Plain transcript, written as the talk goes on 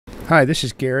Hi, this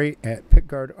is Gary at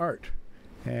PickGuardArt,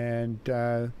 and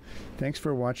thanks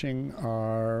for watching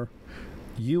our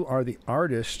You Are the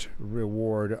Artist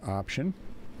reward option.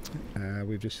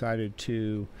 We've decided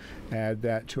to add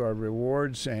that to our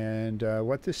rewards, and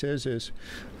what this is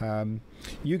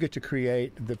you get to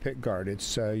create the Pickguard.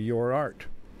 It's your art.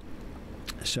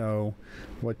 So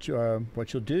what you'll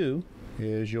do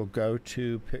is you'll go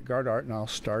to PickGuardArt, and I'll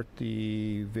start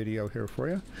the video here for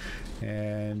you.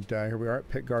 And here we are at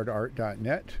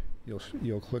PickGuardArt.net.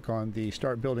 You'll click on the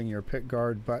Start Building Your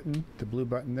Pickguard button, the blue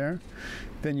button there.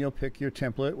 Then you'll pick your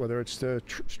template, whether it's the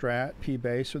Strat,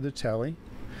 P-Base, or the Telly.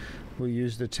 We'll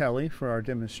use the Telly for our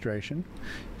demonstration.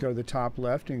 Go to the top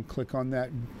left and click on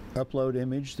that Upload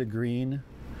Image, the green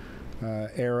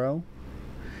arrow,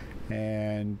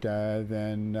 and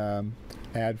then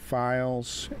add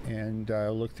files, and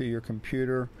look through your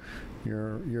computer,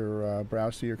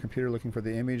 browse through your computer looking for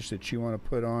the image that you want to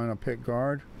put on a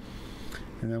Pickguard.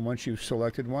 And then once you've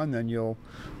selected one, then you'll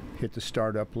hit the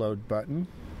Start Upload button.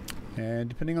 And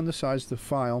depending on the size of the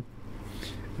file,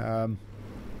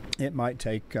 it might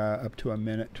take up to a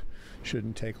minute.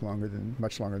 Shouldn't take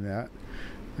much longer than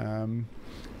that.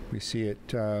 We see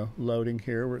it loading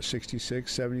here. We're at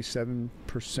 66,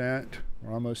 77%.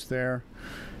 We're almost there.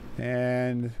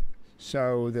 And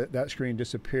so that screen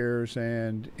disappears,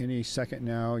 and any second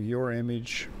now your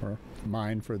image, or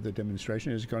mine for the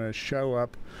demonstration, is going to show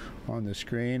up on the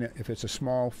screen. If it's a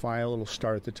small file, it'll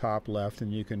start at the top left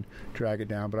and you can drag it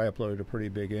down, but I uploaded a pretty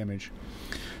big image.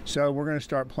 So we're going to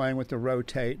start playing with the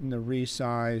rotate and the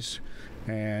resize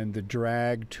and the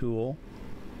drag tool.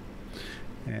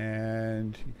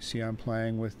 And you can see I'm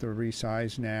playing with the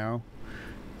resize now.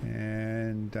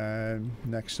 And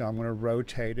next I'm going to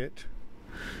rotate it,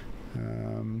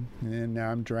 and now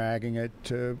I'm dragging it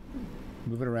to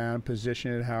move it around,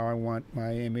 position it how I want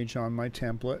my image on my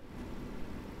template.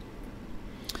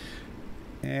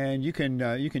 And you can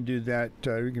do that.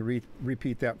 You can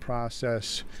repeat that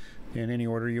process in any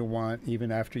order you want.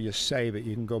 Even after you save it,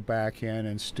 you can go back in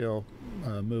and still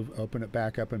open it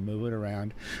back up and move it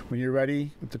around. When you're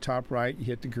ready, at the top right, you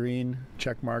hit the green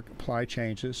check mark, Apply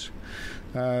Changes.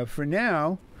 For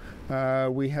now,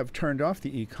 we have turned off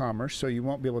the e-commerce, so you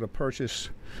won't be able to purchase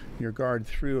your guard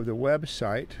through the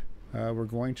website. We're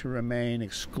going to remain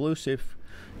exclusive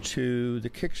to the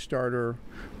Kickstarter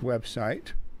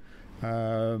website.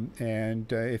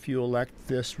 And if you elect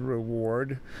this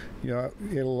reward,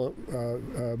 it'll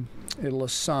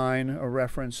assign a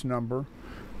reference number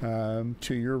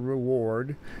to your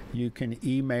reward. You can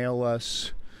email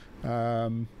us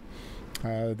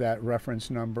that reference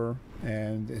number,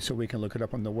 and so we can look it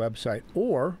up on the website.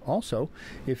 Or also,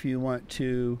 if you want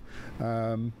to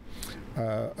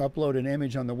upload an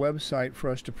image on the website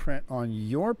for us to print on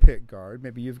your Pickguard,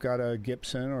 maybe you've got a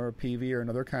Gibson or a PV or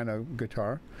another kind of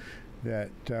guitar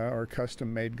that or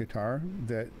custom-made guitar,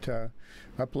 that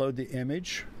upload the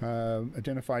image,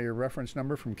 identify your reference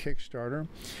number from Kickstarter,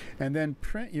 and then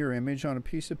print your image on a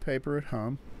piece of paper at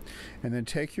home, and then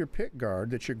take your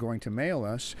Pickguard that you're going to mail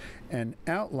us and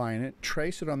outline it,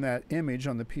 trace it on that image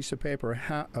on the piece of paper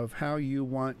of how you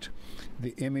want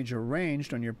the image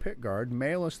arranged on your Pickguard.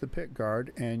 Mail us the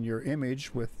Pickguard and your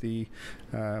image with the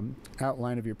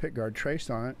outline of your Pickguard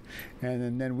traced on it,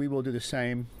 and then we will do the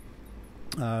same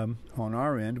on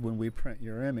our end when we print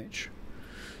your image.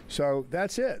 So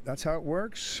that's it. That's how it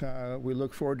works. We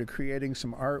look forward to creating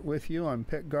some art with you on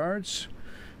Pickguards.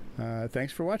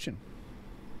 Thanks for watching.